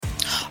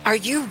Are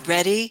you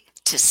ready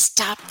to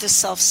stop the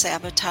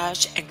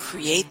self-sabotage and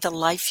create the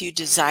life you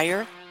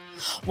desire?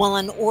 Well,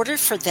 in order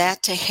for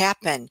that to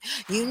happen,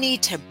 you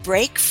need to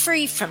break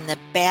free from the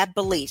bad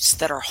beliefs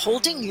that are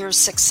holding your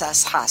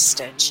success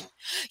hostage.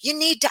 You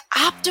need to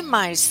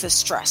optimize the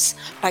stress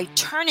by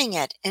turning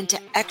it into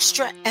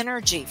extra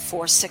energy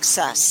for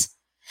success.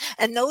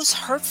 And those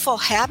hurtful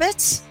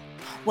habits?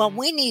 Well,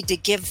 we need to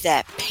give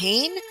that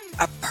pain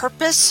a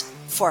purpose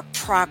for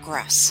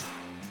progress.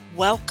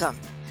 Welcome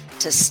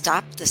to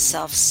Stop the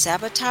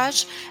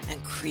Self-Sabotage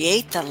and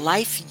Create the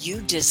Life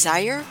You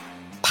Desire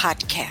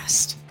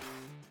podcast.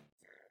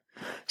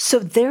 So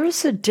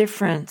there's a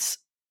difference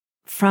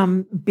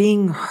from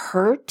being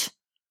hurt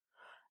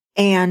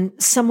and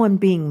someone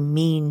being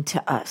mean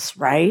to us,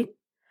 right?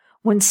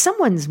 When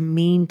someone's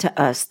mean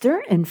to us,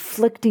 they're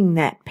inflicting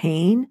that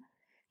pain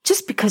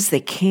just because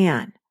they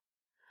can.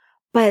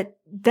 But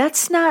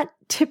that's not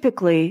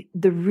typically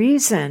the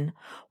reason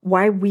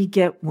why we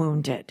get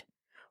wounded.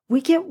 We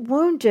get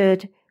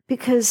wounded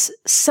because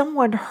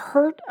someone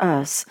hurt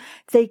us.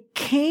 They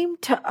came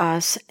to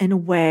us in a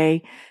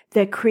way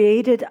that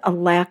created a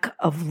lack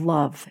of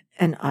love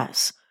in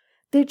us.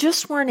 They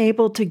just weren't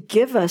able to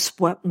give us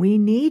what we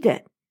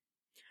needed.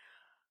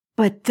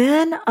 But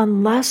then,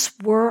 unless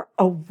we're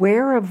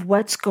aware of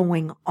what's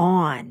going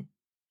on,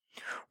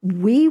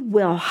 we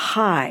will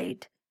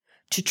hide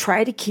to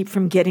try to keep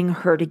from getting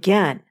hurt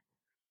again.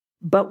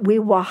 But we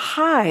will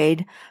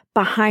hide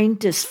behind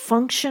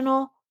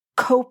dysfunctional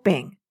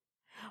coping,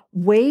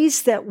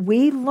 ways that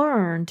we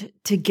learned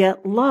to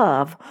get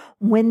love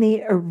when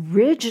the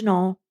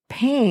original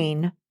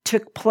pain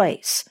took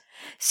place.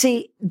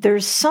 See,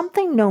 there's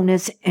something known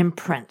as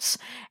imprints,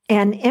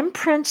 and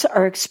imprints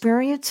are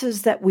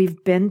experiences that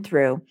we've been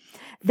through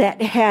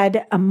that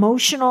had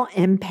emotional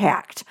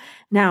impact.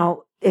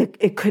 Now,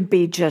 it could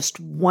be just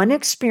one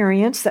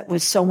experience that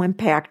was so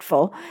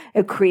impactful,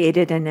 it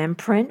created an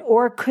imprint,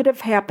 or it could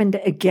have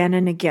happened again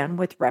and again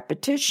with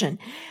repetition.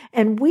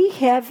 And we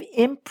have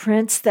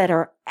imprints that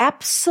are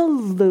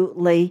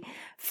absolutely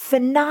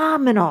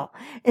phenomenal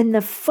in the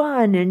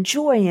fun and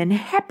joy and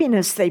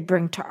happiness they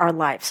bring to our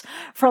lives.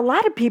 For a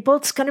lot of people,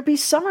 it's going to be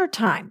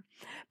summertime,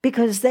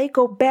 because they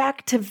go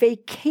back to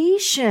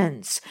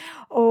vacations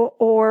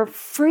or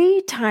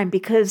free time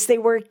because they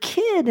were a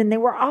kid and they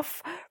were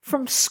off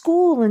from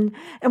school,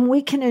 and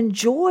we can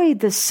enjoy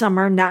the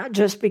summer, not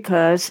just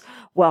because,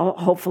 well,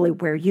 hopefully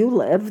where you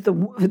live,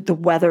 the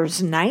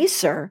weather's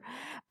nicer,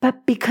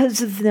 but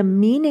because of the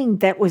meaning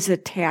that was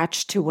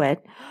attached to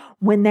it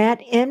when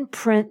that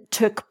imprint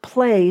took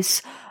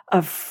place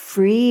of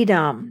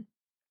freedom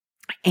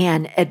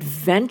and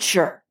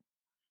adventure.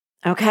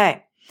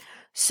 Okay.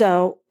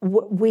 So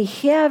we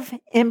have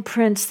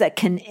imprints that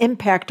can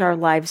impact our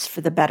lives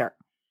for the better.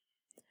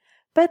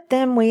 But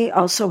then we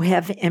also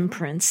have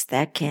imprints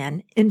that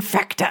can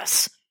infect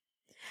us.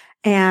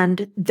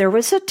 And there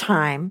was a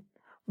time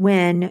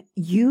when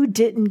you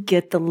didn't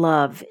get the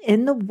love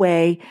in the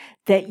way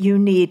that you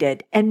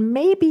needed. And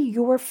maybe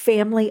your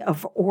family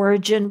of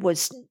origin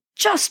was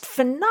just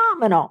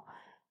phenomenal,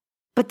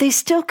 but they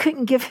still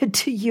couldn't give it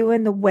to you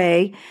in the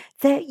way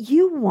that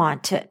you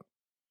wanted.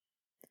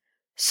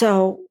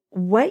 So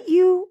what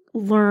you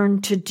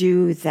learn to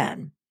do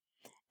then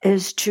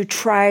is to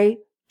try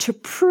to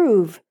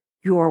prove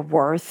your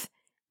worth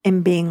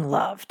in being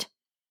loved.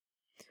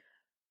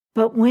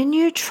 But when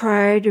you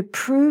try to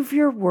prove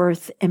your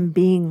worth in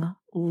being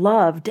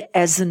loved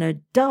as an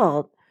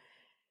adult,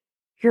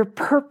 your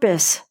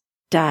purpose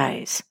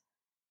dies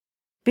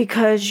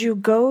because you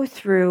go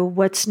through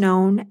what's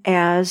known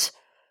as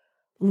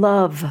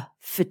love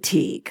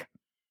fatigue.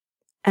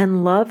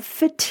 And love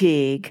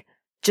fatigue,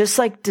 just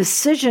like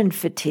decision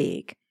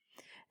fatigue,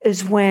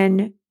 is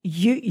when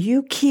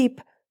you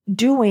keep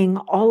doing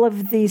all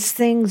of these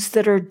things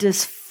that are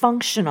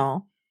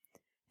dysfunctional.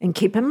 And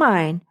keep in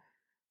mind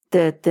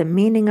that the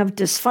meaning of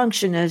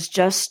dysfunction is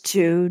just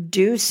to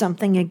do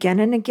something again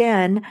and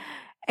again,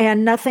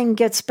 and nothing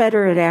gets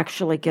better, it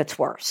actually gets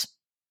worse.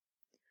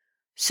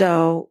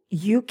 So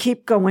you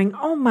keep going,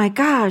 oh my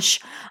gosh,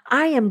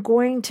 I am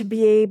going to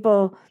be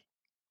able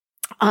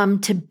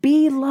to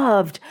be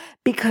loved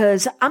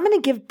because I'm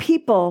going to give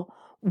people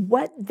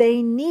what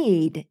they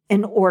need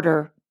in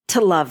order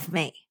to love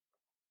me.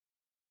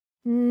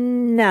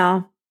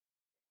 No,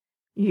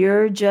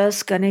 you're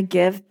just going to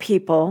give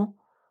people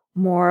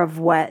more of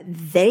what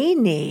they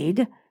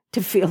need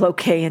to feel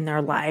okay in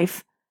their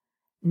life,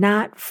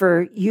 not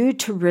for you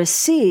to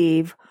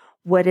receive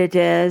what it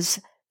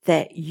is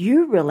that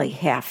you really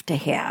have to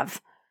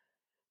have,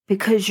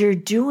 because you're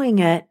doing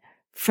it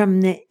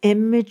from the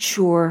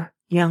immature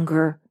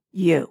younger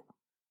you.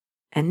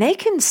 And they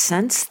can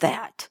sense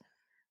that.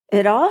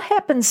 It all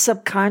happens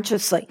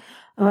subconsciously.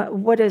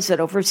 What is it?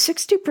 Over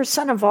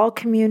 60% of all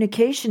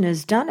communication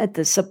is done at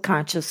the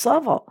subconscious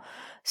level.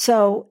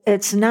 So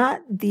it's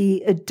not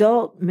the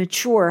adult,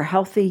 mature,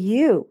 healthy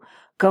you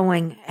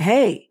going,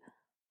 hey,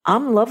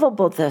 I'm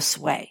lovable this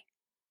way,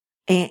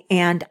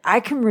 and I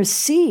can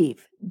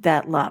receive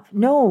that love.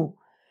 No,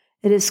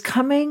 it is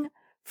coming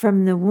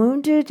from the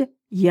wounded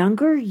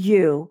younger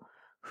you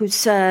who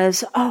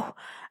says, oh,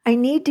 I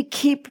need to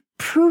keep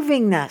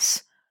proving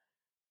this.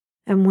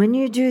 And when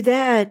you do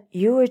that,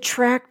 you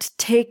attract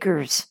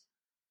takers,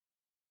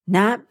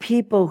 not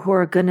people who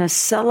are going to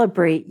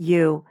celebrate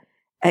you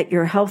at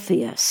your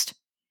healthiest.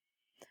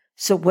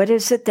 So what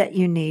is it that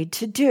you need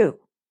to do?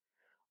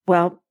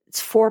 Well,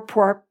 it's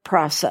 4-part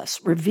process.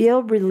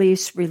 Reveal,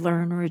 release,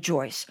 relearn,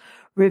 rejoice.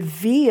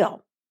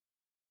 Reveal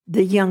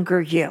the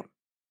younger you,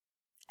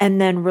 and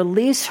then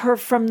release her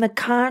from the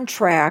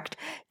contract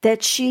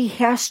that she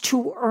has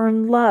to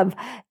earn love,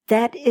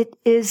 that it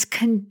is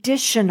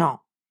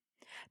conditional,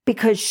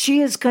 because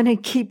she is going to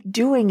keep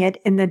doing it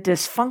in the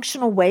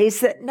dysfunctional ways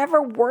that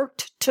never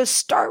worked to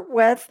start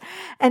with.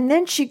 And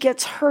then she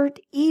gets hurt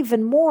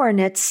even more,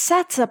 and it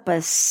sets up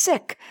a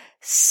sick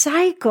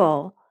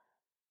cycle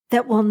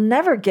that will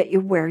never get you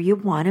where you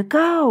want to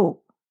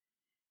go.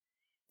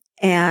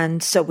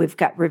 And so we've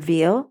got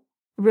reveal,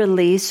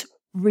 release,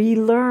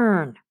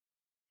 relearn.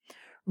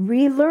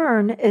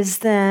 Relearn is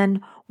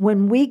then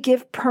when we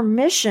give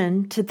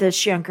permission to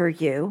this younger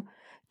you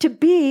to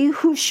be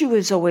who she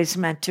was always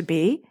meant to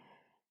be.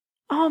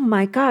 Oh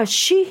my gosh,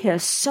 she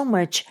has so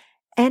much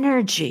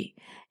energy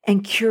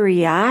and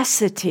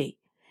curiosity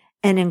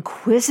and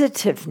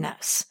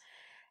inquisitiveness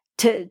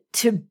to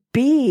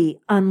be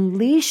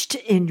unleashed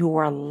in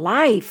your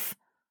life.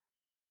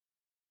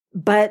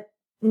 But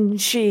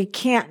she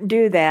can't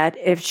do that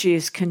if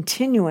she's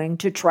continuing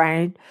to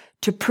try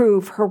to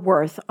prove her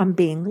worth on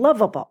being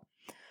lovable.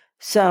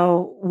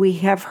 So we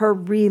have her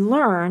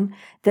relearn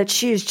that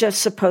she is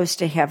just supposed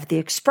to have the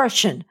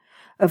expression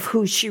of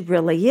who she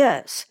really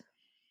is.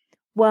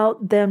 Well,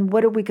 then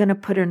what are we going to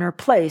put in her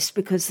place?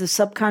 Because the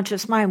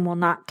subconscious mind will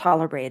not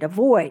tolerate a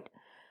void.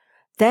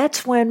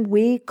 That's when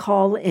we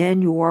call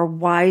in your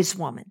wise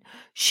woman.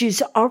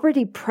 She's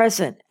already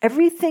present.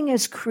 Everything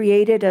is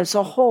created as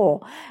a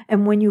whole.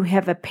 And when you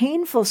have a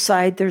painful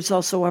side, there's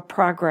also a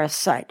progress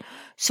side.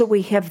 So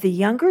we have the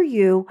younger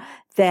you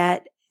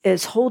that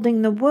is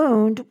holding the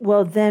wound.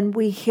 Well, then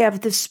we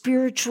have the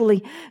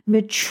spiritually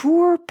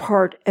mature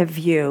part of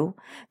you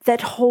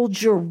that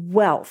holds your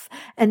wealth.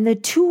 And the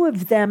two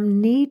of them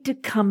need to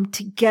come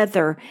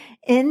together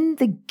in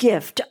the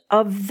gift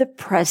of the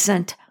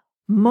present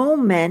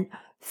moment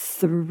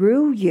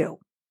through you.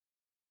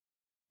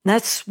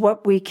 That's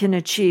what we can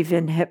achieve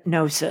in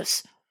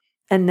hypnosis.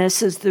 And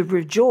this is the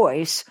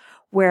rejoice,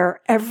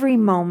 where every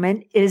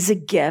moment is a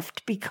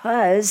gift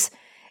because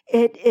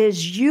it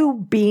is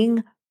you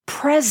being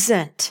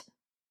present.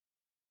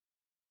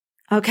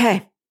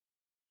 Okay.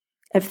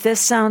 If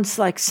this sounds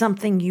like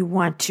something you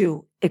want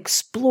to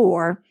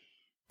explore,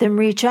 then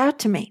reach out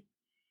to me.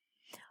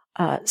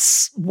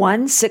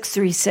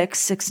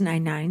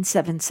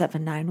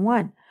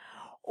 1-636-699-7791.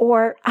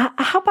 Or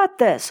how about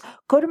this?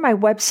 Go to my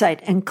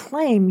website and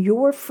claim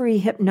your free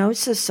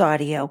hypnosis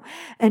audio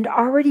and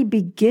already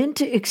begin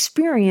to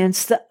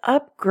experience the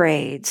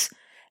upgrades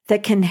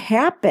that can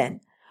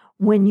happen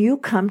when you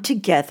come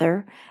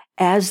together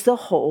as the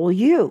whole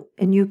you.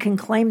 And you can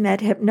claim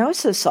that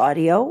hypnosis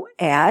audio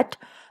at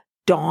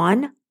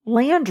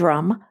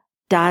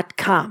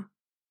DawnLandrum.com.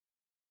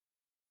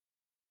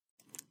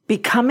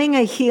 Becoming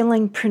a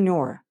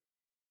healingpreneur.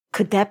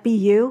 Could that be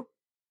you?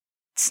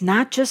 It's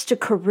not just a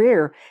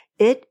career,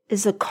 it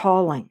is a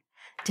calling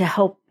to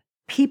help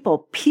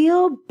people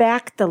peel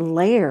back the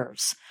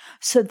layers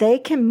so they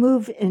can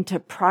move into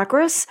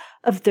progress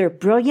of their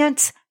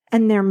brilliance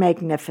and their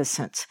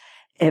magnificence.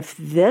 If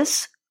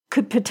this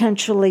could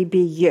potentially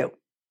be you,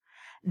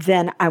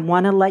 then I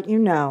want to let you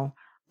know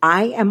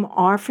I am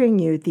offering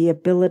you the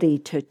ability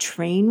to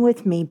train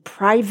with me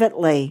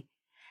privately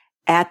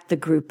at the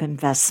group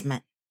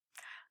investment.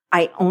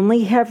 I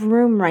only have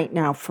room right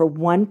now for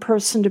one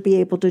person to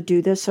be able to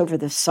do this over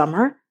the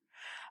summer.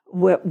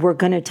 We're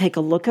going to take a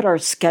look at our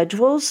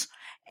schedules,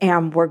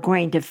 and we're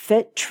going to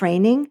fit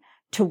training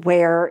to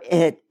where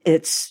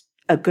it's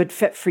a good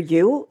fit for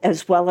you,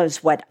 as well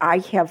as what I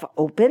have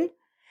open.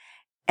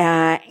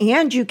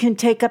 And you can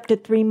take up to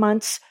 3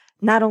 months,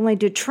 not only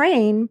to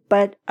train,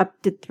 but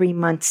up to 3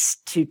 months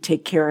to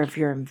take care of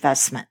your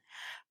investment.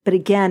 But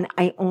again,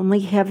 I only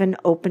have an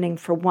opening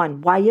for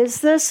one. Why is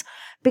this?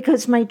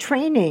 Because my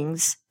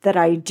trainings that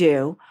I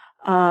do,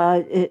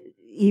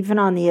 even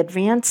on the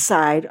advanced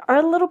side, are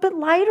a little bit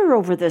lighter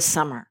over the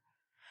summer.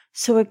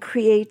 So it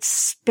creates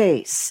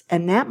space,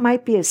 and that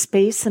might be a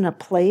space and a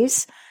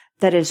place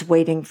that is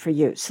waiting for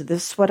you. So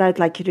this is what I'd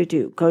like you to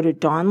do. Go to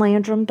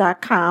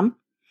DawnLandrum.com,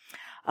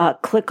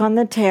 click on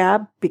the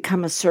tab,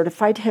 become a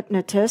certified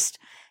hypnotist,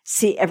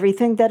 see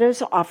everything that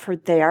is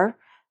offered there.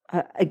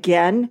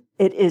 Again,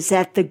 it is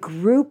at the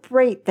group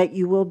rate that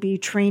you will be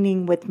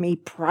training with me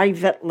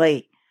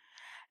privately.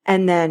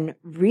 And then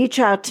reach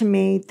out to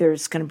me.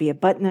 There's going to be a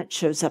button that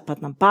shows up on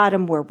the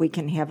bottom where we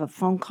can have a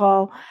phone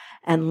call.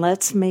 And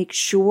let's make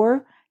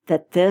sure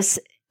that this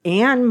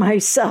and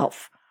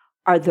myself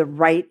are the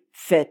right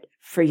fit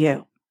for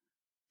you.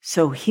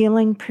 So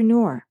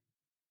healingpreneur,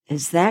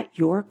 is that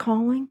your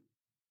calling?